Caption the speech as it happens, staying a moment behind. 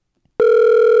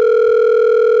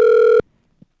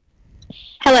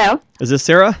Hello? Is this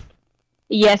Sarah?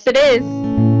 Yes, it is.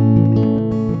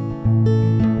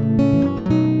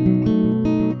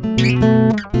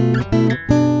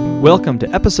 Welcome to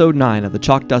episode 9 of the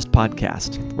Chalk Dust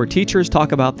Podcast, where teachers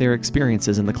talk about their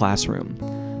experiences in the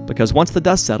classroom. Because once the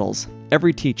dust settles,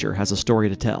 every teacher has a story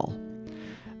to tell.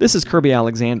 This is Kirby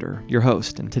Alexander, your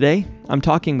host, and today I'm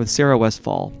talking with Sarah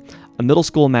Westfall, a middle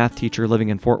school math teacher living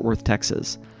in Fort Worth,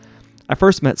 Texas. I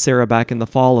first met Sarah back in the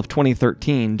fall of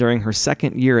 2013 during her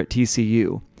second year at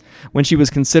TCU, when she was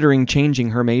considering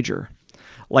changing her major.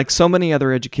 Like so many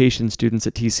other education students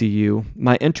at TCU,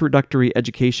 my introductory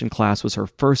education class was her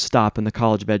first stop in the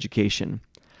College of Education.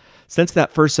 Since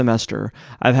that first semester,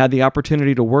 I've had the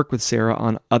opportunity to work with Sarah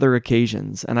on other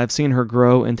occasions, and I've seen her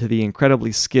grow into the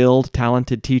incredibly skilled,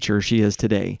 talented teacher she is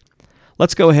today.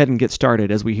 Let's go ahead and get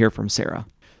started as we hear from Sarah.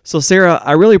 So Sarah,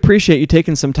 I really appreciate you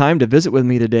taking some time to visit with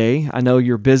me today. I know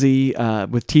you're busy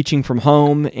with teaching from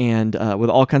home and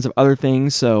with all kinds of other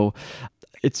things, so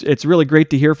it's really great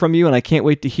to hear from you, and I can't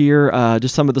wait to hear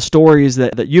just some of the stories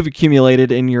that you've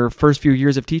accumulated in your first few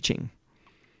years of teaching.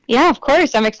 Yeah, of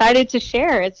course. I'm excited to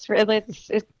share. It's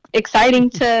exciting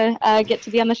to get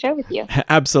to be on the show with you.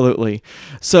 Absolutely.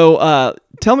 So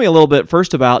tell me a little bit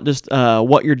first about just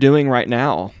what you're doing right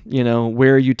now. You know,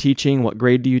 where are you teaching? What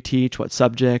grade do you teach? What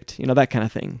subject? You know, that kind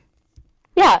of thing.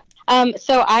 Yeah.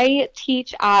 So I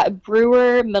teach at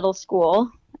Brewer Middle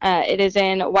School. It is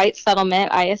in White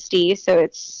Settlement ISD, so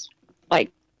it's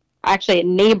like actually it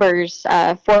neighbors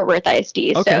Fort Worth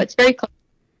ISD, Okay. so it's very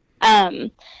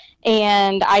close.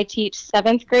 And I teach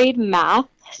 7th grade math,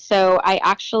 so I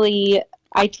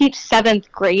teach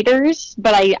 7th graders,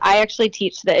 but I actually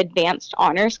teach the advanced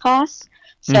honors class.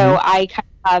 So I kind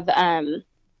of have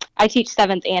I teach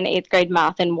 7th and 8th grade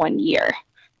math in 1 year.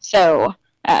 So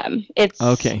it's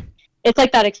okay. It's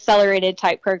like that accelerated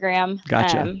type program.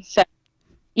 Gotcha.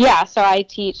 So I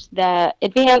teach the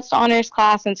advanced honors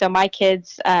class, and so my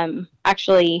kids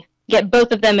actually get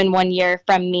both of them in 1 year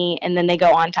from me, and then they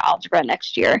go on to algebra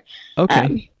next year.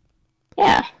 Okay.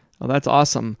 Yeah. Well, that's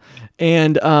awesome.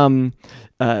 And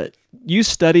you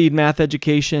studied math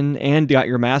education and got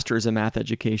your master's in math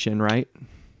education, right?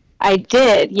 I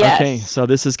did, yes. Okay, so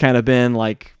this has kind of been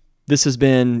this has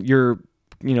been your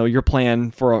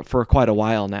plan for quite a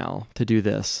while now to do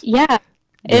this. Yeah.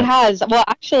 It has. Well,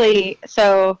 actually,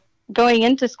 so going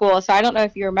into school, so I don't know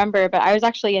if you remember, but I was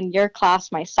actually in your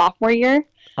class my sophomore year.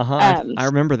 I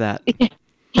remember that.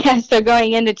 Yeah, so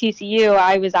going into TCU,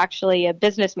 I was actually a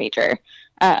business major.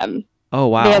 Oh,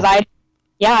 wow. Because I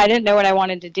didn't know what I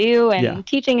wanted to do, and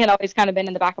teaching had always kind of been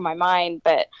in the back of my mind,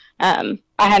 but I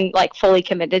hadn't fully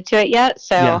committed to it yet.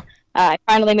 So I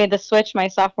finally made the switch my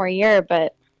sophomore year,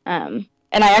 but and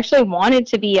I actually wanted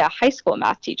to be a high school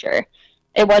math teacher.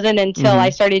 It wasn't until I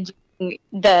started doing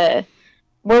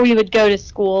where we would go to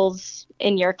schools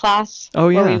in your class. Oh,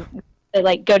 yeah. Where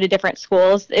we go to different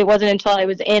schools. It wasn't until I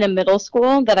was in a middle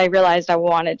school that I realized I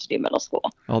wanted to do middle school.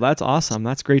 Oh, that's awesome.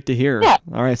 That's great to hear. Yeah.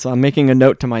 All right, so I'm making a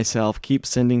note to myself, keep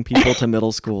sending people to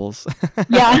middle schools.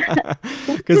 Yeah.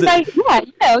 Because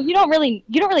you don't really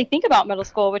think about middle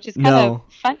school, which is kind of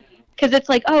fun. Because it's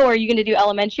like, oh, are you going to do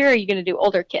elementary or are you going to do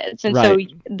older kids? And so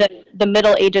the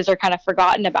middle ages are kind of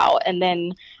forgotten about. And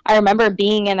then I remember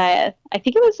being in I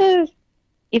think it was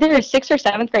either a 6th or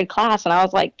 7th grade class, and I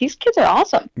was like, these kids are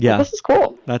awesome. Yeah. This is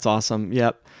cool. That's awesome.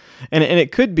 Yep. And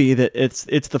it could be that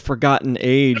it's the forgotten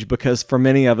age, because for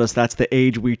many of us, that's the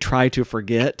age we try to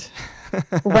forget.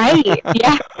 Right.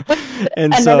 Yeah.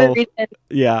 And reason,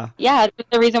 yeah,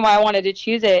 the reason why I wanted to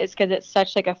choose it is because it's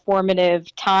such a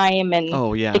formative time, and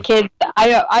the kids.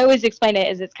 I always explain it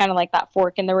as it's kind of like that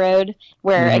fork in the road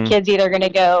where a kid's they're either going to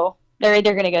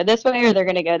go this way or they're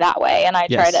going to go that way, and I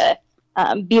try to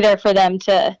be there for them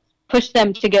to push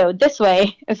them to go this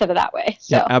way instead of that way.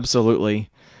 So. Yeah, absolutely.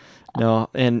 No,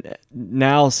 and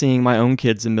now seeing my own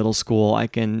kids in middle school, I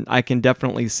can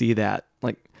definitely see that.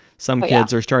 Some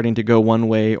kids are starting to go one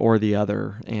way or the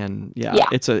other, and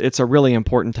it's a really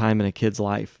important time in a kid's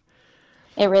life.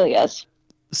 It really is.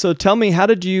 So tell me, how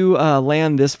did you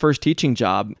land this first teaching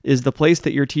job? Is the place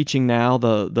that you're teaching now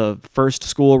the first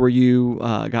school where you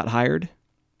got hired?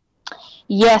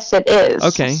 Yes, it is.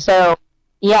 Okay. So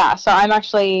I'm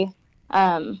actually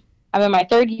I'm in my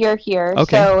 3rd year here.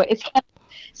 Okay.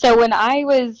 So when I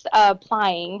was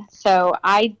applying, so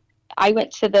I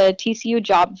went to the TCU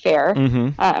job fair,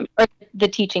 or the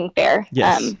teaching fair,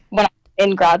 when I was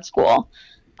in grad school.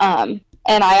 And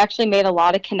I actually made a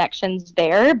lot of connections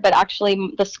there, but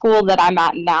actually the school that I'm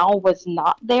at now was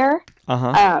not there.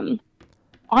 Honestly,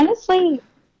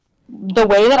 the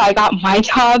way that I got my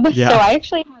job, so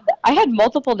I had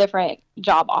multiple different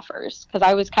job offers because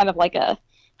I was kind of like a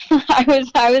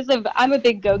I'm a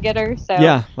big go-getter. So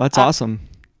Yeah, that's awesome.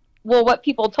 Well, what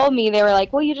people told me, they were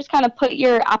like, well, you just kind of put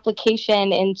your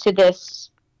application into this,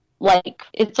 like,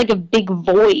 it's like a big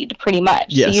void pretty much.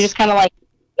 Yes. So you just kind of like,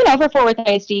 for Fort Worth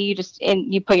ISD,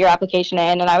 you put your application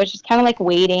in, and I was just kind of like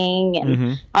waiting,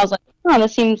 and I was like, oh,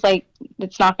 this seems like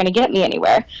it's not going to get me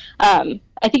anywhere. I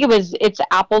think it's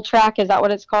Apple Track. Is that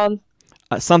what it's called?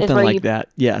 Something like that.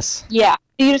 Yes. Yeah.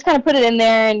 So you just kind of put it in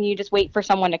there, and you just wait for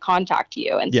someone to contact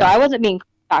you. And so I wasn't being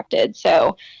contacted.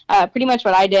 So pretty much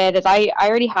what I did is I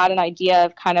already had an idea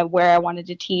of kind of where I wanted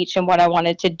to teach and what I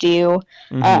wanted to do.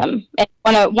 And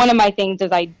one of my things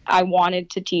is I wanted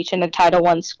to teach in a Title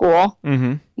I school.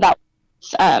 That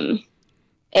was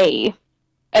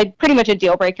a pretty much a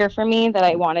deal breaker for me, that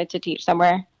I wanted to teach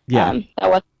somewhere. That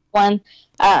wasn't one.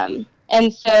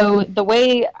 And so the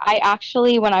way I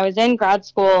actually, when I was in grad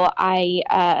school,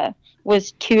 I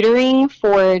was tutoring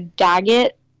for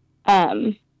Daggett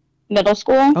Middle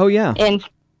School. Oh yeah.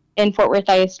 In Fort Worth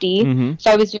ISD.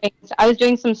 So I was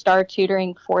doing some STAR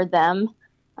tutoring for them.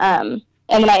 And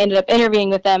then I ended up interviewing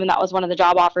with them, and that was one of the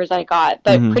job offers I got.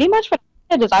 But pretty much what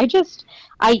I did is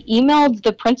I emailed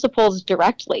the principals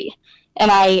directly, and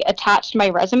I attached my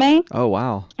resume. Oh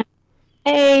wow.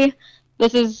 Hey,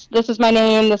 this is my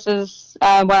name, this is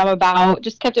what I'm about.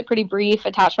 Just kept it pretty brief,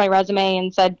 attached my resume,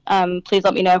 and said, please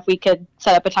let me know if we could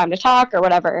set up a time to talk or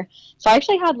whatever. So I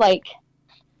actually had like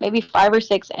maybe 5 or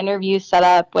 6 interviews set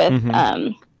up with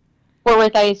Fort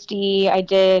Worth ISD. I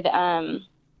did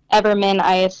Everman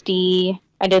ISD.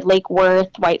 I did Lake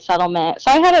Worth, White Settlement.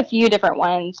 So I had a few different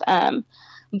ones.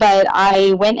 But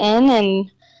I went in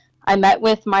and I met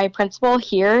with my principal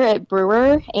here at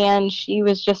Brewer, and she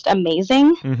was just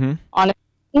amazing, honestly.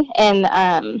 And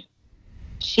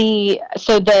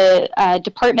the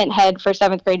department head for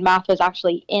 7th grade math was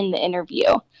actually in the interview.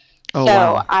 Oh,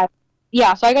 wow.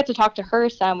 So I got to talk to her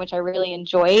some, which I really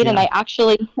enjoyed. And I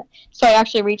actually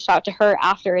reached out to her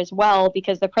after as well,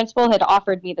 because the principal had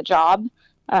offered me the job,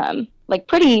 like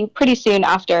pretty soon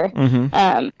after.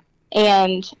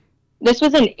 And this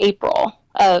was in April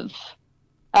of,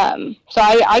 so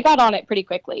I got on it pretty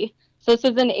quickly. So this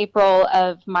was in April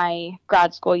of my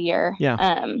grad school year.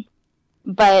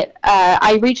 But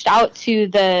I reached out to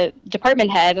the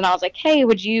department head, and I was like, hey,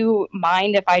 would you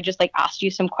mind if I just like asked you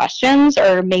some questions,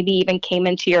 or maybe even came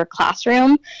into your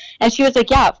classroom? And she was like,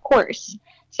 yeah, of course.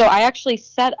 So I actually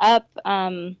set up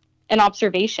an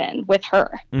observation with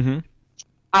her.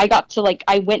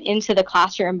 I went into the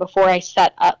classroom before I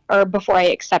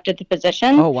accepted the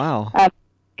position. Oh, wow.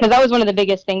 Because that was one of the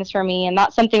biggest things for me. And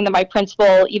that's something that my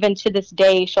principal, even to this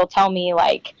day, she'll tell me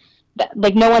like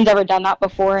no one's ever done that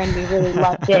before, and we really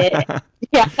loved it.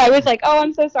 I was like, oh,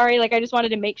 I'm so sorry. Like, I just wanted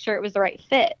to make sure it was the right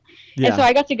fit. And so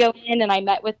I got to go in, and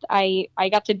I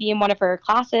got to be in one of her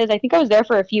classes. I think I was there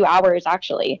for a few hours,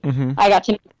 actually. I got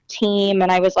to meet the team,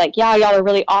 and I was like, yeah, y'all are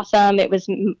really awesome. It was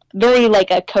very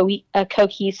like a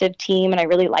cohesive team, and I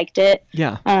really liked it.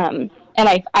 And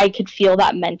I could feel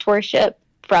that mentorship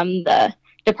from the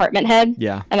department head.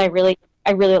 And I really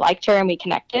liked her, and we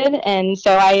connected, and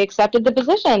so I accepted the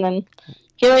position, and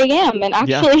here I am. And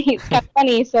actually, it's kind of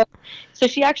funny. So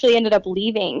she actually ended up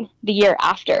leaving the year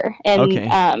after,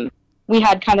 and we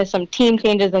had kind of some team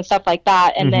changes and stuff like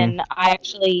that, and then I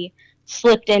actually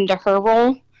slipped into her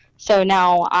role. So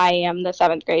now I am the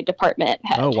 7th grade department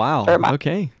head. Oh wow!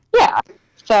 Okay. Yeah.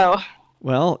 So.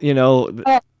 Well,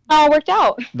 all worked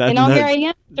out. Here I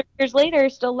am, 3 years later,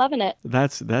 still loving it.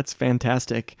 That's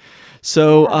fantastic.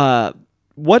 So,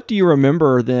 what do you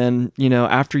remember then,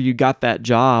 after you got that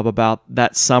job, about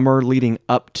that summer leading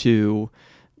up to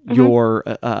your,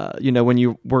 when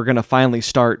you were going to finally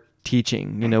start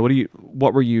teaching?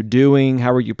 What were you doing?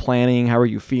 How were you planning? How were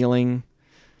you feeling?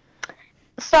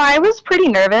 So I was pretty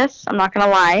nervous. I'm not going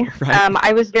to lie. Right.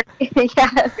 I was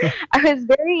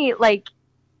very like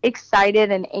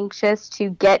excited and anxious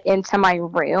to get into my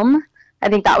room. I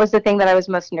think that was the thing that I was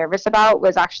most nervous about,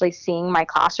 was actually seeing my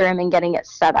classroom and getting it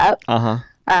set up.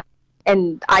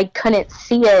 And I couldn't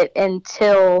see it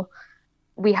until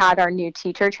we had our new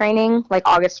teacher training, like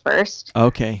August 1st.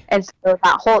 Okay. And so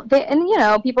that whole thing,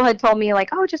 and people had told me like,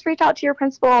 oh, just reach out to your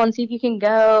principal and see if you can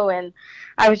go. And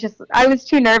I was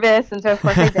too nervous. And so of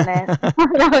course I didn't. I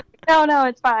was like, no,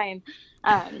 it's fine.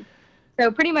 So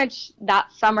pretty much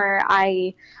that summer,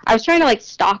 I was trying to like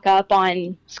stock up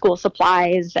on school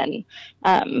supplies, and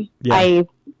I,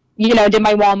 did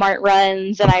my Walmart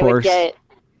runs, and I would get,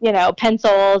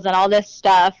 pencils and all this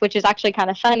stuff, which is actually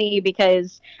kind of funny,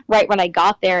 because right when I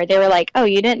got there, they were like, oh,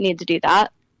 you didn't need to do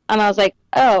that. And I was like,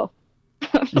 oh,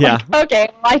 okay, well,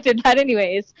 I did that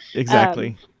anyways.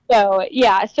 Exactly. So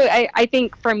yeah, so I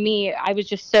think for me, I was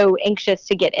just so anxious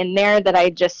to get in there that I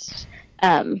just,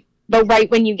 but right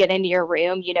when you get into your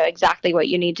room, you know exactly what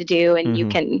you need to do, and you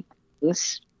can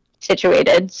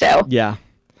situated. So yeah,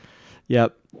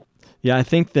 yep. Yeah, I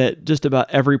think that just about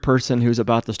every person who's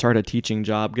about to start a teaching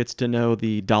job gets to know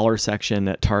the dollar section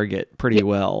at Target pretty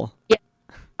well. Yeah,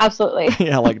 absolutely.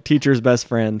 Yeah, like teacher's best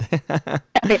friend.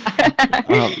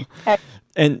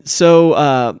 And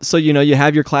so, you know, you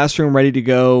have your classroom ready to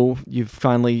go. You've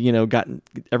finally, you know, gotten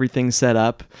everything set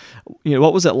up. You know,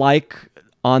 what was it like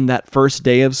on that first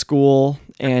day of school,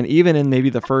 and even in maybe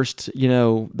the first, you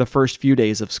know, the first few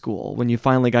days of school when you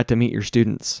finally got to meet your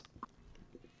students?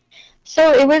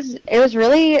 So it was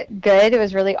really good. It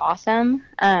was really awesome.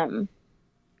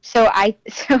 So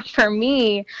for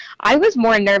me, I was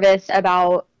more nervous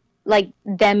about like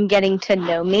them getting to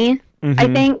know me, I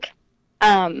think,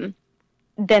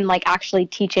 than like actually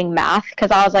teaching math,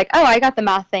 because I was like, oh, I got the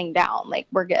math thing down, like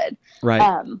we're good.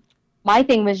 Right. My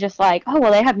thing was just like, oh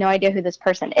well, they have no idea who this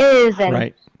person is, and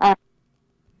Right.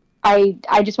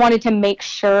 I just wanted to make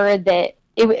sure that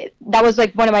that was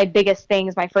like one of my biggest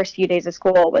things my first few days of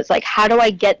school was like, how do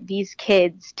I get these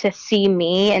kids to see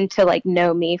me and to like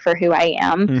know me for who I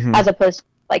am, as opposed to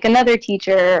like another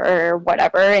teacher or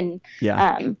whatever. And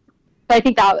so I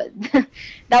think that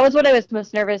was what I was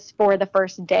most nervous for the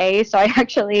first day. So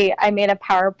I made a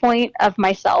PowerPoint of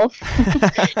myself.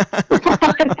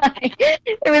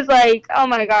 It was like, oh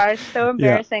my gosh, so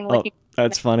embarrassing. Yeah. Oh,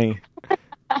 that's funny.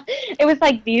 It was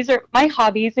like, these are my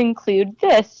hobbies, include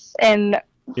this and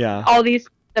all these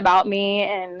things about me.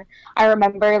 And I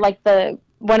remember like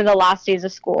one of the last days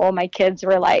of school, my kids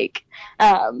were like,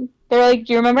 they're like,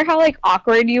 do you remember how like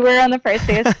awkward you were on the first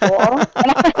day of school?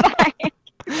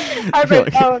 And I was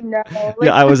like, oh no. Like,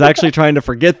 yeah, I was actually trying to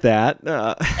forget that.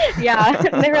 Yeah.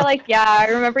 And they were like, yeah, I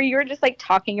remember you were just like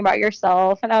talking about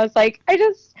yourself. And I was like, they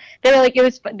were like,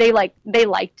 they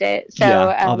liked it.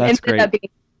 So that's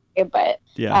great. But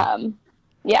yeah.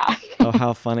 Oh,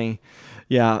 how funny.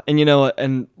 Yeah. And you know,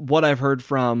 and what I've heard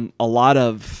from a lot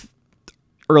of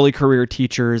early career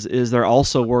teachers is they're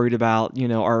also worried about, you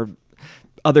know, our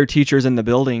other teachers in the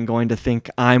building going to think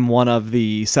I'm one of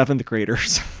the 7th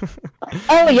graders.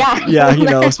 Oh yeah. Yeah, you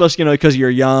know, especially, you know, because you're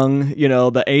young, you know,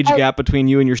 the age gap between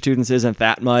you and your students isn't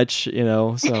that much, you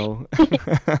know, so.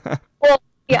 Well,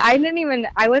 yeah,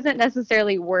 I wasn't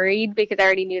necessarily worried because I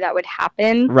already knew that would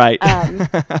happen. Right.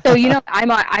 So, you know,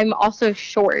 I'm also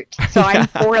short, so I'm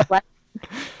 4'11".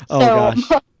 Oh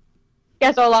gosh.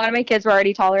 Yeah, so a lot of my kids were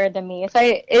already taller than me. So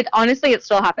honestly, it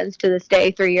still happens to this day,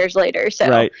 3 years later. So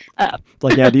right.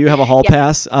 Like, yeah, do you have a hall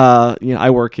pass? You know, I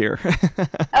work here.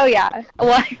 Oh yeah.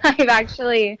 Well,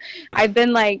 I've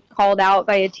been like called out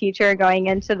by a teacher going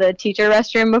into the teacher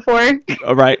restroom before.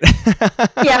 Oh, right.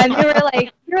 Yeah, and they were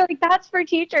like, that's for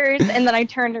teachers. And then I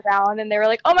turned around and they were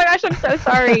like, oh my gosh, I'm so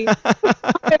sorry.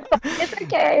 It's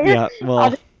okay. Yeah.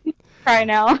 Well. Cry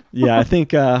now. Yeah, I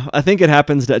think it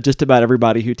happens to just about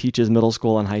everybody who teaches middle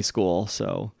school and high school.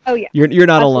 So oh yeah, you're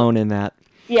not alone in that.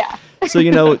 Yeah. So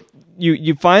you know,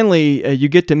 you finally you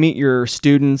get to meet your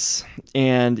students,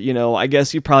 and you know, I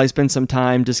guess you probably spend some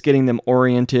time just getting them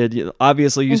oriented.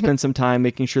 Obviously, you spend some time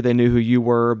making sure they knew who you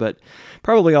were, but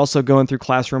probably also going through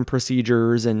classroom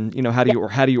procedures and you know how do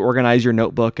you organize your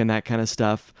notebook and that kind of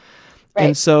stuff. Right.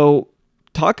 And so,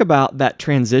 talk about that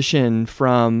transition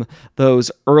from those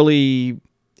early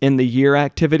in the year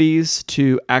activities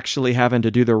to actually having to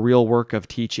do the real work of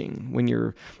teaching when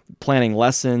you're planning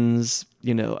lessons,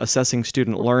 you know, assessing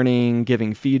student learning,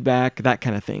 giving feedback, that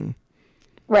kind of thing.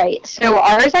 Right. So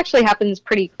ours actually happens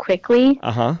pretty quickly.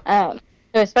 Uh-huh.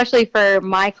 So especially for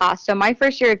my class. So my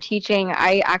first year of teaching,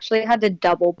 I actually had to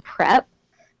double prep.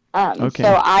 Okay.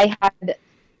 So I had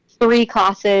 3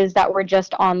 classes that were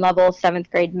just on level 7th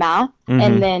grade math,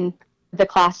 and then the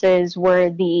classes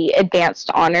were the advanced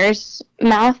honors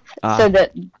math. So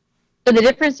the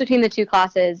difference between the 2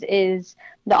 classes is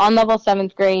the on level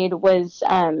 7th grade was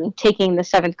taking the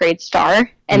 7th grade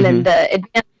STAR, and then the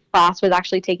advanced class was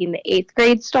actually taking the 8th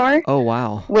grade STAR. Oh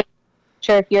wow! Which I'm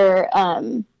sure if you're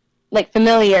like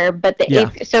familiar, but the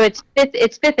 8th, so it's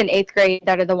 5th and 8th grade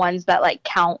that are the ones that like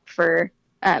count for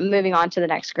moving on to the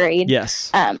next grade.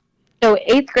 Yes. So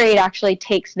 8th grade actually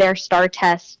takes their STAR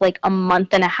test like a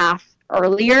month and a half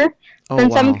earlier than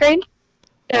 7th grade.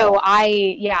 So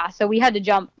so we had to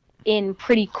jump in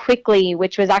pretty quickly,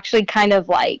 which was actually kind of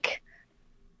like,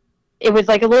 it was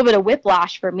like a little bit of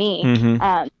whiplash for me.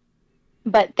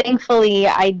 But thankfully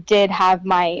I did have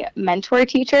my mentor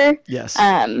teacher. Yes.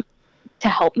 to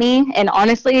help me. And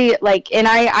honestly, like, and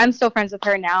I'm still friends with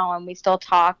her now, and we still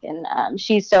talk, and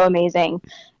she's so amazing.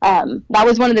 That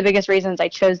was one of the biggest reasons I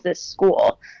chose this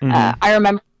school. I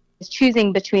remember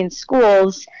choosing between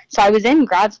schools. So I was in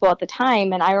grad school at the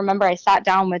time, and I remember I sat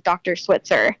down with Dr.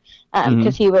 Switzer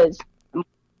because he was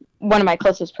one of my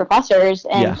closest professors,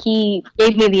 and he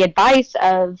gave me the advice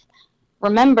of,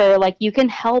 remember, like, you can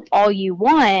help all you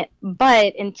want,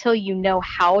 but until you know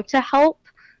how to help,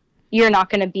 you're not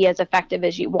going to be as effective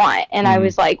as you want. And I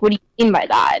was like, what do you mean by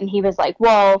that? And he was like,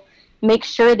 well, make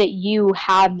sure that you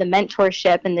have the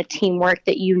mentorship and the teamwork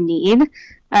that you need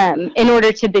in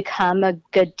order to become a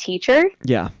good teacher.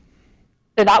 Yeah.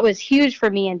 So that was huge for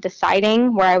me in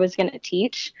deciding where I was going to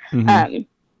teach. And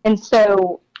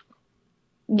so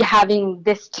having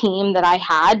this team that I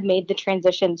had made the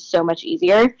transition so much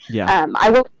easier. Yeah.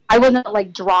 I wasn't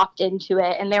like dropped into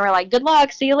it, and they were like, good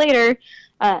luck, see you later.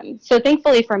 So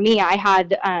thankfully for me, I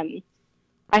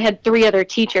had 3 other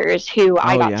teachers who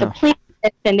I got to play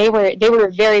with, and they were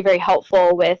very, very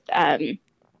helpful with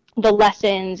the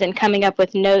lessons and coming up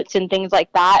with notes and things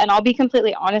like that. And I'll be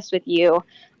completely honest with you,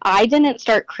 I didn't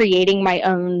start creating my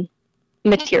own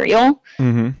material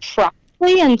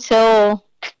probably until,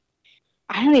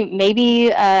 I don't know,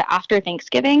 maybe after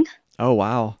Thanksgiving. Oh,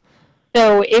 wow.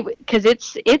 So because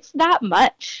it's that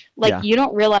much, like, you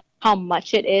don't realize how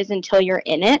much it is until you're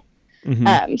in it.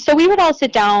 So we would all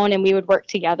sit down and we would work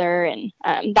together, and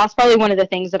that's probably one of the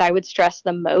things that I would stress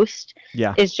the most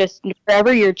is just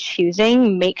wherever you're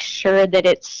choosing, make sure that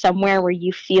it's somewhere where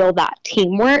you feel that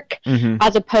teamwork,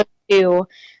 as opposed to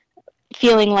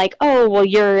feeling like, oh, well,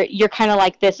 you're kind of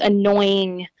like this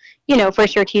annoying,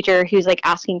 first year teacher who's like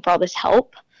asking for all this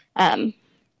help. They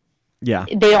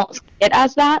don't see it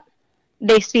as that.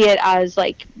 They see it as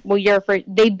like, well,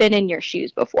 they've been in your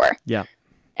shoes before. Yeah.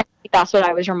 And that's what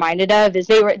I was reminded of, is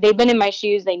they've been in my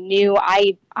shoes. They knew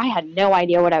I had no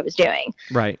idea what I was doing.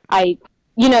 Right.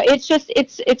 It's just,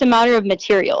 it's a matter of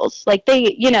materials. Like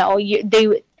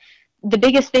the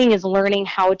biggest thing is learning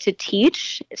how to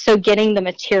teach. So getting the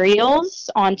materials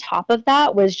on top of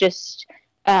that was just,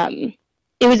 it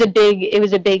was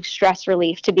a big stress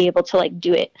relief to be able to like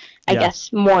do it, I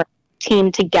guess, more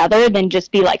team together than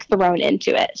just be like thrown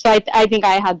into it. So I think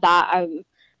I had that,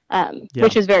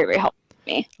 which is very, very helpful for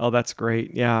me. Oh, that's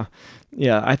great. Yeah.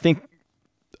 I think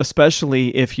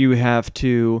especially if you have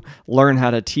to learn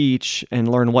how to teach and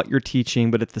learn what you're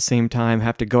teaching, but at the same time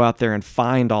have to go out there and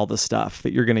find all the stuff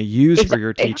that you're going to use for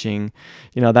your teaching,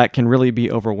 that can really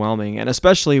be overwhelming. And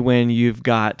especially when you've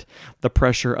got the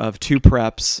pressure of 2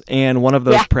 preps, and one of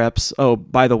those preps, oh,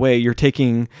 by the way,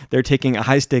 they're taking a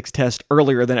high stakes test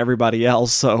earlier than everybody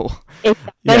else. So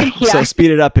so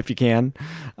speed it up if you can.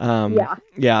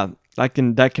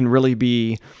 That can really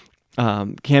be,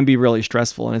 can be really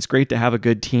stressful, and it's great to have a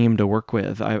good team to work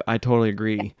with. I totally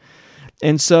agree.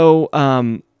 And so,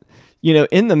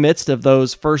 in the midst of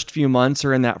those first few months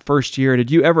or in that first year,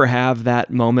 did you ever have that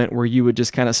moment where you would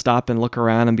just kind of stop and look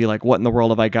around and be like, what in the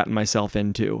world have I gotten myself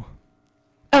into?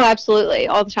 Oh, absolutely.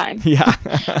 All the time. Yeah.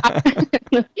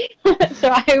 So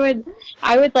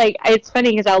I would like, it's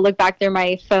funny because I'll look back through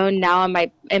my phone now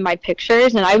in my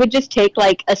pictures, and I would just take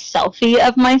like a selfie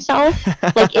of myself,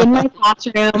 like in my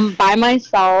classroom by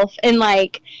myself. And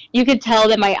like, you could tell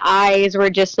that my eyes were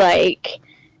just like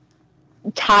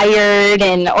tired,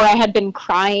 or I had been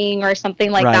crying or something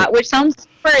like that, which sounds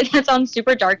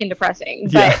super dark and depressing.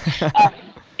 But,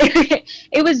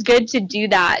 it was good to do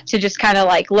that, to just kind of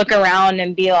like look around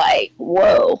and be like,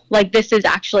 whoa, like this is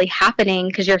actually happening,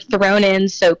 because you're thrown in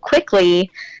so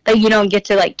quickly that you don't get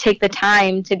to like take the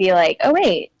time to be like, oh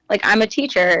wait, like I'm a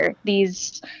teacher,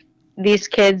 these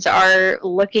kids are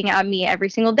looking at me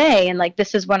every single day, and like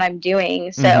this is what I'm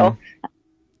doing. So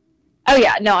oh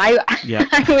yeah, no, I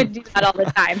would do that all the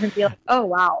time and be like, oh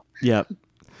wow.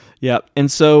 Yep.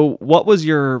 And so what was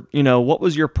your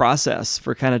process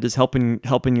for kind of just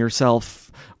helping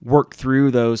yourself work through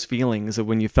those feelings of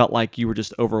when you felt like you were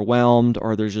just overwhelmed,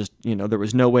 or there's just, there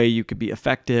was no way you could be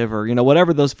effective, or,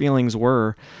 whatever those feelings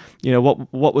were,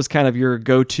 what was kind of your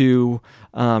go-to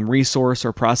resource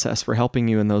or process for helping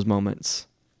you in those moments?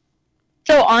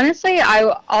 So honestly,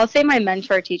 I'll say my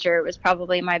mentor teacher was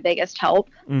probably my biggest help.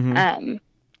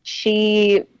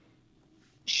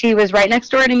 She was right next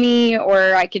door to me,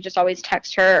 or I could just always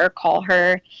text her or call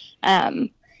her. And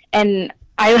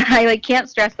I like can't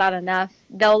stress that enough.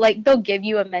 They'll give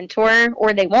you a mentor,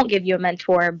 or they won't give you a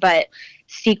mentor, but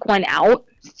seek one out,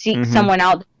 someone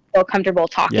out that you feel comfortable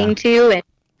talking to.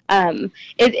 And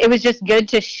it was just good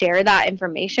to share that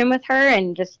information with her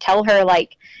and just tell her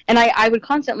and I would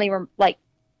constantly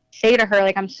say to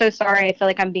her, I'm so sorry, I feel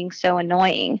like I'm being so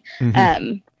annoying.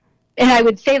 I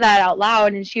would say that out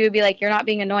loud, and she would be like, "You're not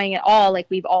being annoying at all. Like,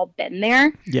 we've all been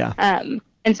there." Yeah.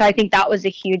 And so I think that was a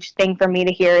huge thing for me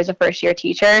to hear as a first year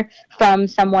teacher from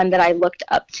someone that I looked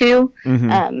up to.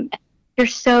 Mm-hmm. You're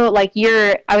so like,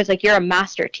 I was like, you're a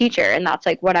master teacher, and that's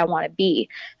like what I want to be.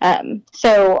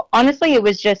 So honestly, it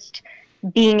was just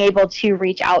being able to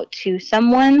reach out to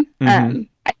someone. Mm-hmm.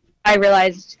 I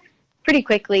realized pretty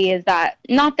quickly is that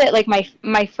not that like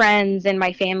my friends and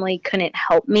my family couldn't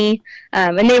help me,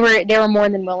 and they were more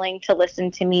than willing to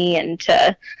listen to me and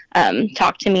to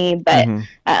talk to me, but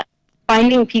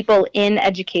finding people in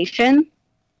education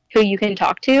who you can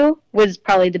talk to was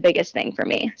probably the biggest thing for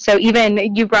me. So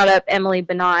even you brought up Emily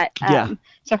Bennett.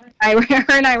 So her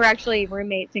and I were actually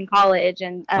roommates in college,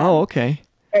 and okay.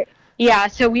 Yeah,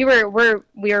 so we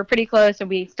were pretty close, and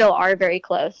we still are very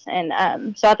close.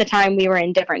 And so at the time we were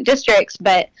in different districts,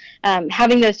 but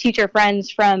having those teacher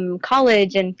friends from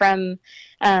college and from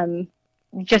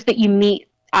just that you meet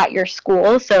at your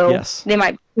school, so yes. they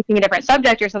might be teaching a different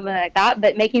subject or something like that,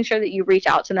 but making sure that you reach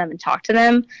out to them and talk to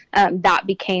them, that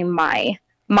became my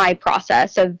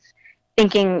process of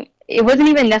thinking. It wasn't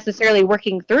even necessarily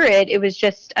working through it. It was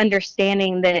just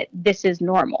understanding that this is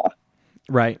normal.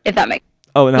 Right. If that makes sense.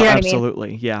 Oh, no, you know absolutely.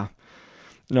 I mean? Yeah.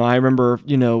 No, I remember,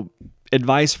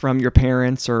 advice from your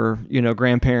parents or,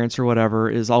 grandparents or whatever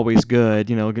is always good.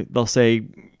 They'll say,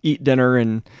 eat dinner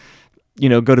and,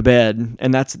 go to bed.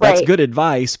 And that's good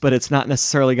advice, but it's not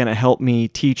necessarily going to help me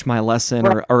teach my lesson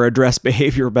or address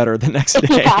behavior better the next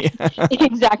day. Yeah,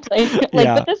 exactly.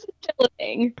 But this is still a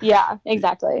thing. Yeah,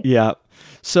 exactly. Yeah.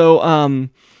 So,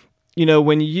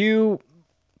 when you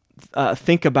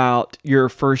think about your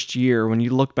first year, when you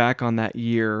look back on that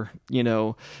year,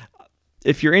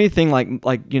 if you're anything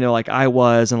like I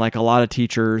was, and like a lot of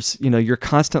teachers, you're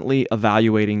constantly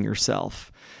evaluating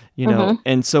yourself,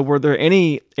 and so were there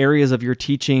any areas of your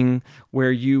teaching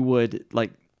where you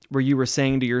were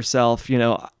saying to yourself,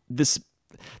 it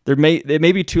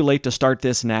may be too late to start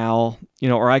this now,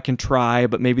 or I can try,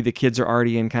 but maybe the kids are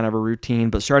already in kind of a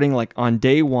routine, but starting like on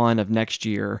day one of next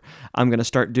year, I'm going to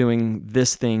start doing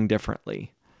this thing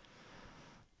differently?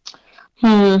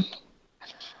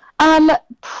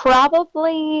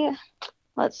 Probably,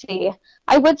 let's see.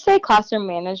 I would say classroom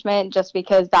management, just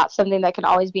because that's something that can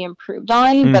always be improved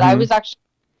on, but I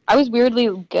was weirdly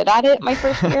good at it my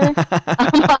first year.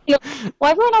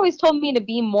 Well, everyone always told me to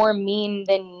be more mean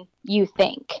than you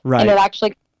think. Right. And it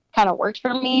actually kind of worked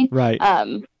for me. Right.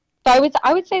 So I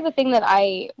would say the thing that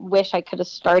I wish I could have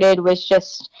started was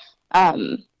just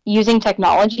using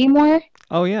technology more.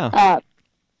 Oh, yeah.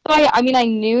 So I mean, I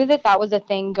knew that was a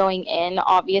thing going in,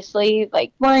 obviously,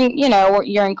 like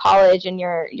you're in college and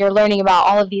you're learning about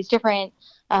all of these different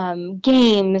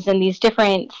games and these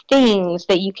different things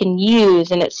that you can use,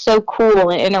 and it's so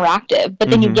cool and interactive. But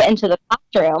then you get into the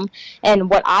classroom, and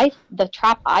the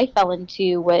trap I fell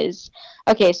into was,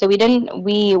 okay, so we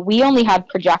only had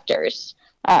projectors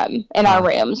in our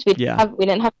rooms. We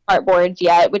didn't have smartboards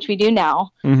yet, which we do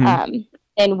now.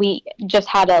 And we just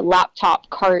had a laptop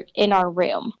cart in our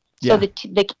room. So the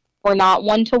kids were not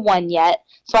one-to-one yet.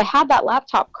 So I had that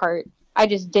laptop cart. I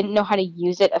just didn't know how to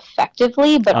use it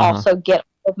effectively, but also get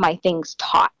all of my things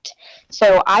taught.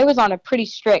 So I was on a pretty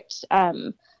strict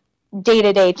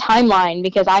day-to-day timeline,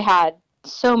 because I had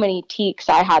so many TEKs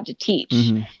I had to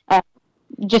teach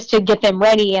just to get them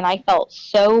ready. And I felt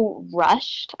so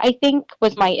rushed, I think,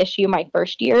 was my issue my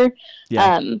first year.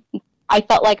 I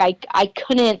felt like I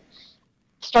couldn't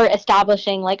start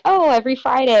establishing like, oh, every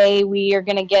Friday we are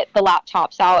going to get the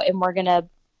laptops out and we're going to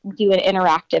do an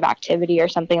interactive activity or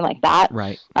something like that.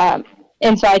 Right.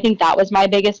 And so I think that was my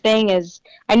biggest thing, is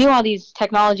I knew all these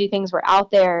technology things were out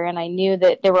there, and I knew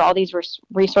that there were all these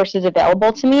resources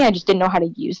available to me. I just didn't know how to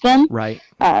use them. Right.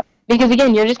 Because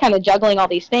again, you're just kind of juggling all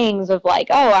these things of like,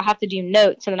 oh, I have to do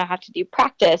notes, and then I have to do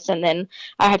practice, and then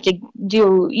I have to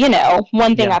do,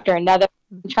 one thing after another,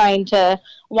 trying to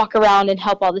walk around and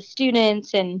help all the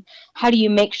students. And how do you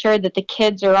make sure that the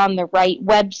kids are on the right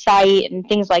website and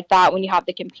things like that when you have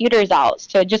the computers out?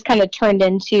 So it just kind of turned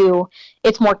into,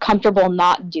 it's more comfortable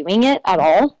not doing it at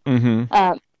all.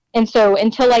 And so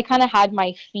until I kind of had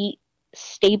my feet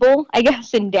stable, I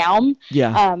guess, and down,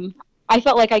 I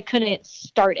felt like I couldn't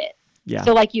start it. Yeah.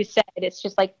 So like you said, it's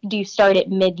just like, do you start it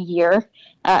mid-year?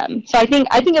 So I think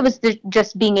it was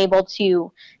just being able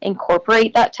to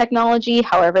incorporate that technology,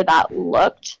 however that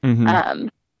looked,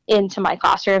 into my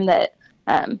classroom, that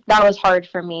was hard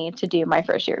for me to do my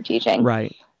first year of teaching.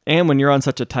 Right. And when you're on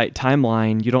such a tight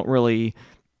timeline, you don't really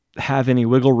have any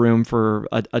wiggle room for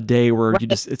a day where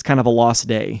it's kind of a lost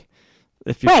day.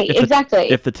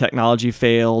 Exactly. If the technology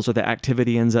fails or the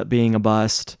activity ends up being a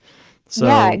bust. So,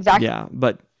 yeah, exactly. Yeah,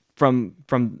 but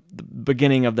from the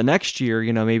beginning of the next year,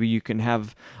 maybe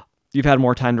you've had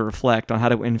more time to reflect on how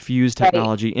to infuse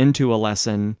technology into a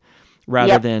lesson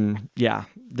rather than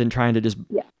trying to just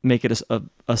make it a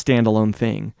standalone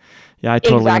thing. Yeah, I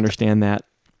totally understand that.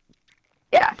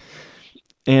 Yeah.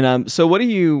 And so what do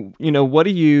you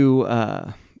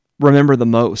remember the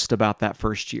most about that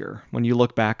first year when you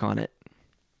look back on it?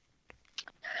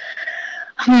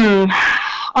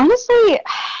 Honestly,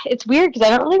 it's weird because I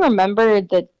don't really remember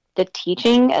the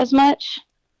teaching as much.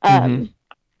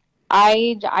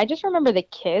 I just remember the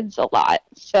kids a lot.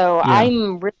 So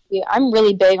I'm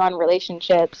really big on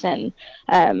relationships, and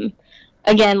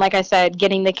again, like I said,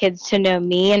 getting the kids to know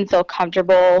me and feel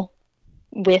comfortable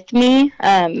with me,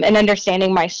 and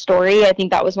understanding my story. I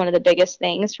think that was one of the biggest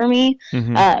things for me.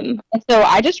 And so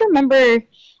I just remember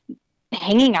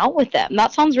hanging out with them.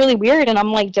 That sounds really weird, and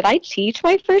I'm like, did I teach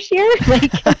my first year? Like,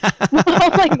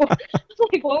 I'm like, what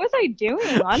was I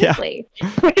doing? Honestly,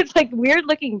 it's like weird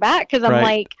looking back because I'm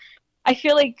like, I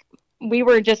feel like we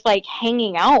were just like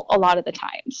hanging out a lot of the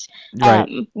times,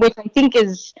 which I think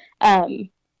is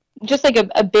just like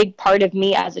a big part of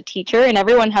me as a teacher. And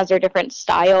everyone has their different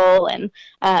style, and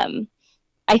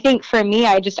I think for me,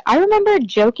 I remember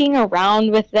joking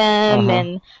around with them,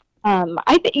 and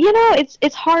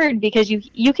it's hard because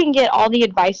you can get all the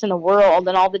advice in the world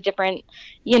and all the different,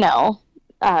 you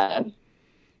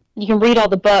can read all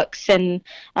the books and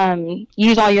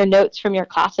use all your notes from your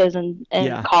classes and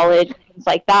college and things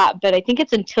like that. But I think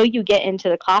it's until you get into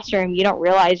the classroom, you don't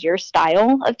realize your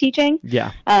style of teaching.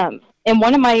 Yeah. And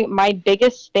one of my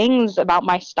biggest things about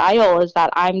my style is that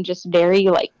I'm just very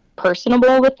like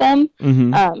personable with them.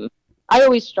 I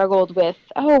always struggled with,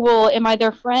 am I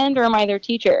their friend or am I their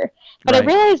teacher? But I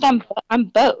realized I'm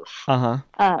both.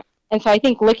 And so I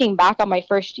think looking back on my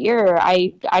first year,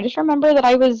 I just remember that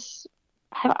I was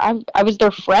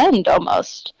their friend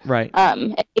almost. Right.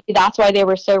 And maybe that's why they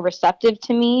were so receptive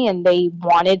to me and they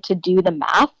wanted to do the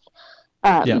math.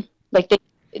 Like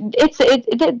this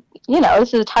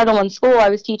is a Title I school. I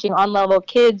was teaching on-level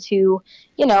kids who,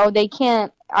 they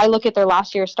can't, I look at their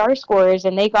last year STAR scores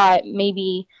and they got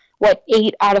maybe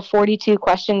 8 out of 42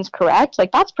 questions correct.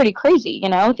 Like that's pretty crazy,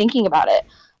 thinking about it.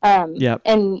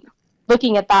 And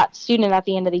looking at that student at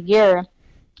the end of the year,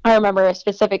 I remember a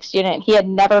specific student, he had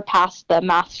never passed the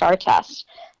math STAR test.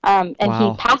 And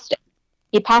he passed it.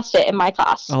 He passed it in my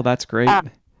class. Oh, that's great.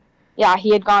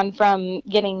 He had gone from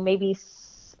getting maybe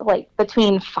like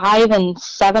between 5 and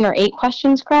 7 or 8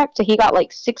 questions correct to he got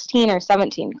like 16 or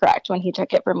 17 correct when he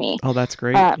took it for me. Oh, that's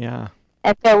great.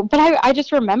 And so, but I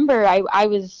just remember I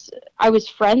was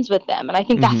friends with them. And I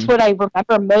think that's what I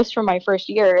remember most from my first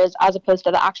year is as opposed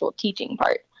to the actual teaching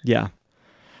part. Yeah.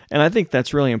 And I think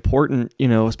that's really important,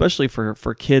 especially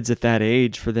for kids at that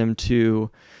age, for them to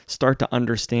start to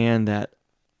understand that,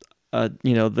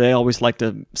 they always like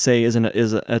to say, is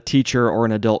a teacher or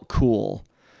an adult cool?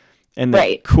 And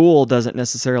that cool doesn't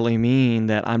necessarily mean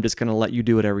that I'm just going to let you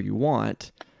do whatever you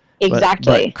want.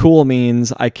 Exactly. But cool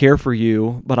means I care for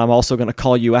you, but I'm also going to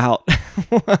call you out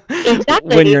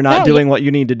when you're not doing what you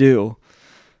need to do.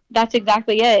 That's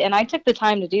exactly it. And I took the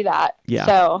time to do that. Yeah.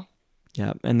 So.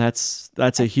 Yeah, and that's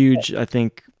a huge, I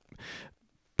think,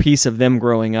 piece of them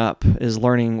growing up is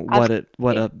learning what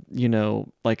a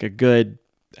like a good,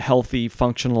 healthy,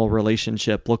 functional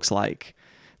relationship looks like.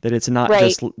 That it's not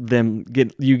just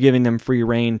you giving them free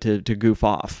rein to goof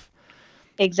off.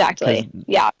 Exactly.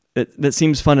 Yeah. That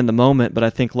seems fun in the moment, but I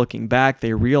think looking back,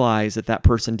 they realize that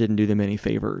person didn't do them any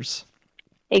favors.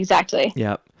 Exactly.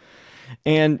 Yep.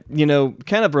 And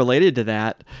kind of related to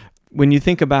that, when you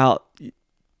think about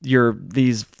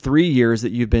these 3 years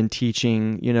that you've been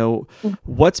teaching,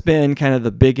 what's been kind of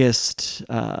the biggest,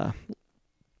 the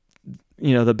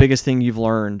biggest thing you've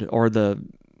learned, or the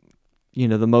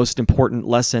most important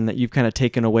lesson that you've kind of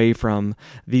taken away from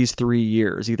these 3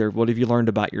 years? Either what have you learned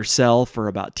about yourself or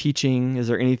about teaching? Is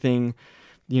there anything,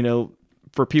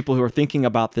 for people who are thinking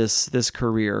about this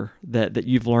career that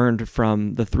you've learned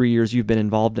from the 3 years you've been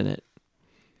involved in it?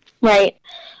 Right.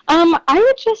 I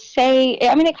would just say,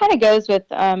 it kind of goes with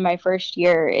my first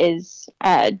year is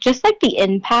just like the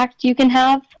impact you can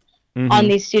have on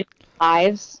these students'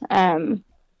 lives. And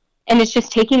it's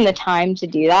just taking the time to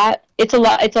do that. It's a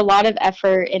lot of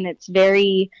effort, and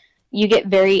you get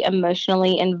very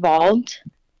emotionally involved.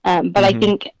 But I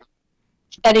think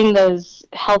setting those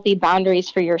healthy boundaries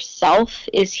for yourself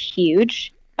is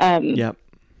huge.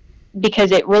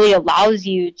 Because it really allows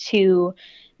you to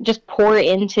just pour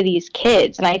into these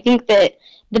kids. And I think that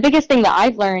the biggest thing that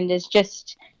I've learned is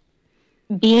just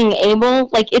being able,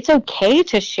 like, it's okay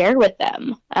to share with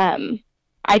them.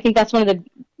 I think that's one of the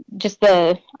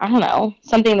I don't know,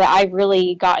 something that I've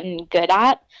really gotten good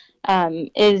at,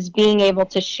 is being able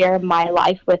to share my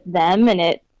life with them.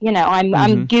 And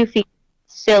I'm goofy,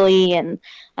 silly, and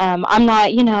I'm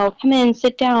not, come in,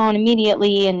 sit down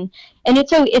immediately. And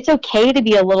it's okay to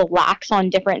be a little lax on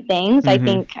different things. I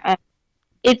think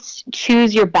it's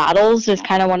choose your battles is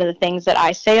kind of one of the things that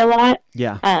I say a lot.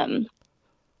 Yeah.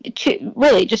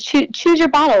 Really just choose your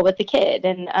battle with the kid,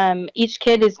 and each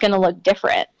kid is going to look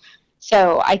different.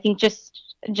 So I think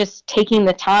just taking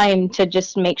the time to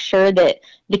just make sure that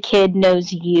the kid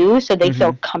knows you, so they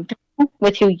feel comfortable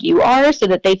with who you are, so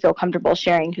that they feel comfortable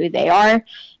sharing who they are.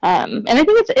 And I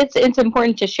think it's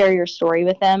important to share your story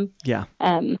with them. Yeah.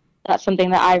 That's something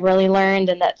that I really learned,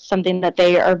 and that's something that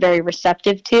they are very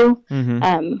receptive to.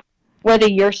 Whether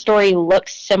your story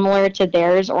looks similar to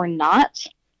theirs or not,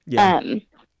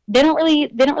 they don't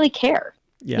really care.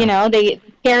 Yeah. They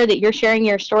care that you're sharing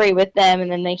your story with them,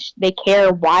 and then they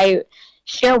share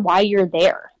why you're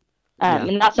there.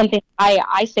 And that's something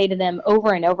I say to them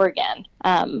over and over again.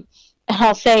 And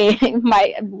I'll say,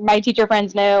 my teacher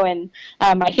friends know, and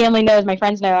my family knows, my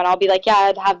friends know, and I'll be like, yeah,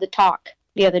 I'd have the talk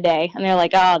the other day, and they're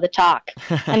like, oh, the talk.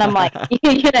 And I'm like,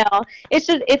 it's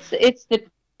just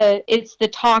it's the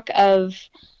talk of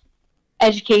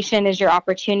education is your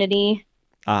opportunity.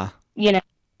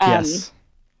 Yes.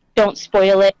 Don't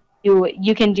spoil it.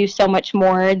 You can do so much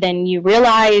more than you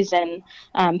realize, and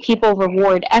people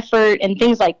reward effort and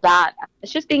things like that.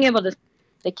 It's just being able to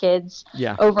the kids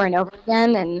over and over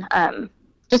again, and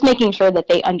just making sure that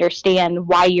they understand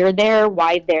why you're there,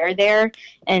 why they're there,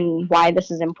 and why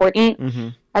this is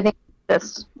important. I think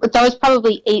it's always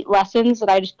probably 8 lessons that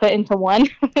I just put into one.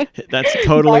 That's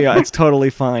totally it's totally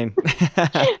fine.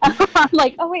 I'm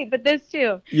like, oh wait, but this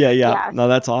too. Yeah. No,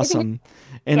 that's awesome.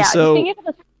 And so just being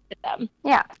able to them.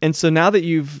 Yeah. And so now that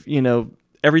you've,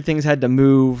 everything's had to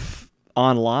move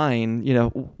online,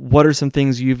 what are some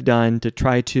things you've done to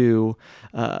try to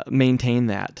maintain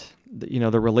that,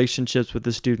 the relationships with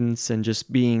the students and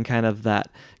just being kind of that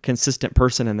consistent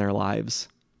person in their lives?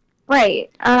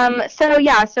 Right.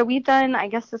 So we've done, I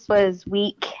guess this was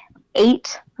week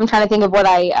 8. I'm trying to think of what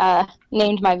I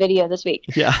named my video this week.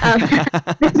 Yeah.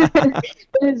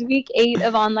 It was week 8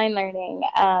 of online learning.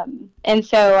 And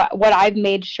so what I've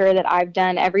made sure that I've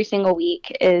done every single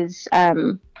week is,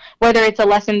 whether it's a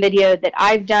lesson video that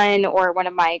I've done or one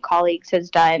of my colleagues has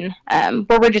done,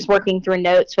 where we're just working through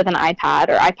notes with an iPad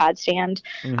or iPad stand,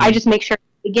 I just make sure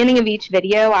at the beginning of each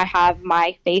video I have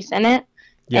my face in it.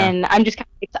 Yeah. And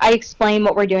I explain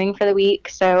what we're doing for the week.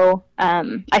 So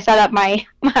I set up my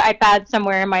iPad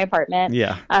somewhere in my apartment.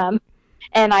 Yeah.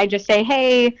 And I just say,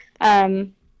 hey,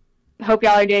 hope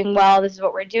y'all are doing well. This is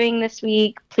what we're doing this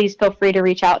week. Please feel free to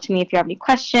reach out to me if you have any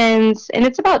questions. And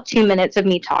it's about 2 minutes of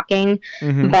me talking.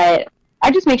 But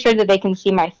I just make sure that they can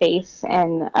see my face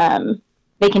and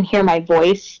they can hear my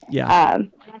voice. Yeah.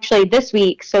 Actually, this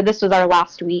week, so this was our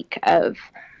last week of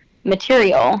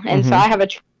material. And so I have a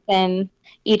tradition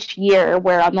each year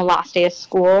where on the last day of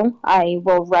school, I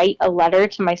will write a letter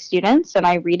to my students and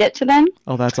I read it to them.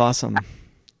 Oh, that's awesome.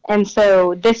 And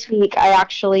so this week I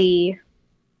actually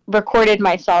recorded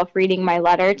myself reading my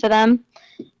letter to them.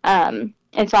 And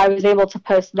so I was able to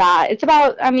post that. It's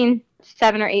about,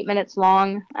 7 or 8 minutes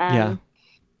long.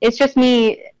 It's just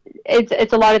me.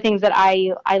 It's a lot of things that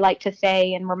I like to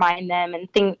say and remind them and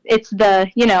think it's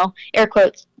the, air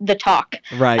quotes, the talk.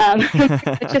 Right.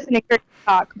 It's just an encouraging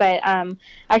talk, but I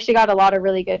actually got a lot of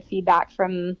really good feedback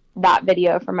from that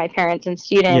video from my parents and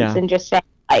students, and just saying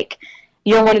like,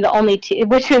 you're one of the only,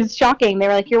 which was shocking. They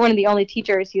were like, you're one of the only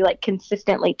teachers who like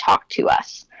consistently talk to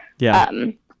us. Yeah.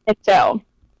 And so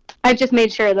I've just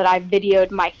made sure that I've videoed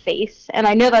my face, and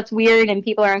I know that's weird and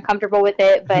people are uncomfortable with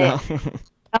it, but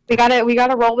we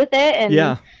gotta roll with it,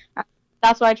 and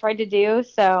that's what I tried to do.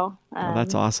 So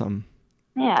that's awesome.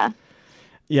 Yeah.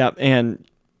 Yeah, and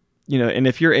and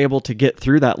if you're able to get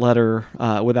through that letter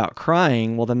without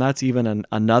crying, well, then that's even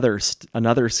another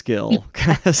skill.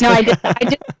 No, I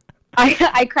did.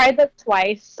 I cried that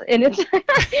twice, and it's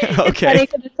okay.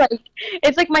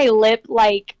 It's like my lip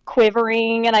like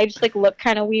quivering, and I just like look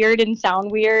kind of weird and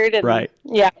sound weird. And, right.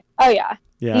 Yeah. Oh yeah.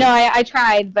 Yeah. No, I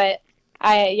tried, but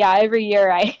every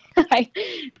year I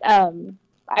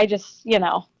just,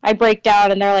 I break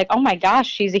down and they're like, oh my gosh,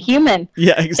 she's a human.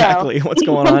 Yeah, exactly. So, what's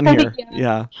going on here?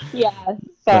 Yeah.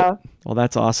 So. Well,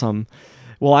 that's awesome.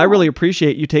 Well, I really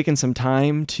appreciate you taking some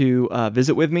time to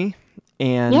visit with me.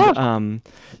 And,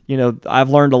 I've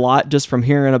learned a lot just from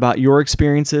hearing about your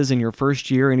experiences in your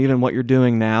first year and even what you're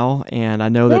doing now. And I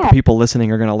know that the people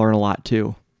listening are going to learn a lot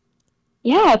too.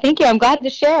 Yeah, thank you. I'm glad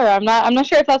to share. I'm not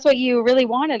sure if that's what you really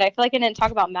wanted. I feel like I didn't talk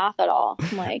about math at all.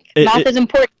 I'm like, math is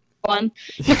important. one.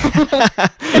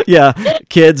 Yeah,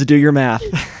 kids, do your math.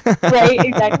 Right,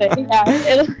 exactly. Yeah,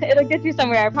 it'll get you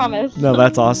somewhere, I promise. No,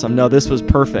 that's awesome. No, this was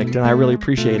perfect, and I really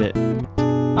appreciate it.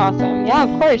 Awesome. Yeah,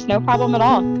 of course. No problem at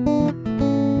all.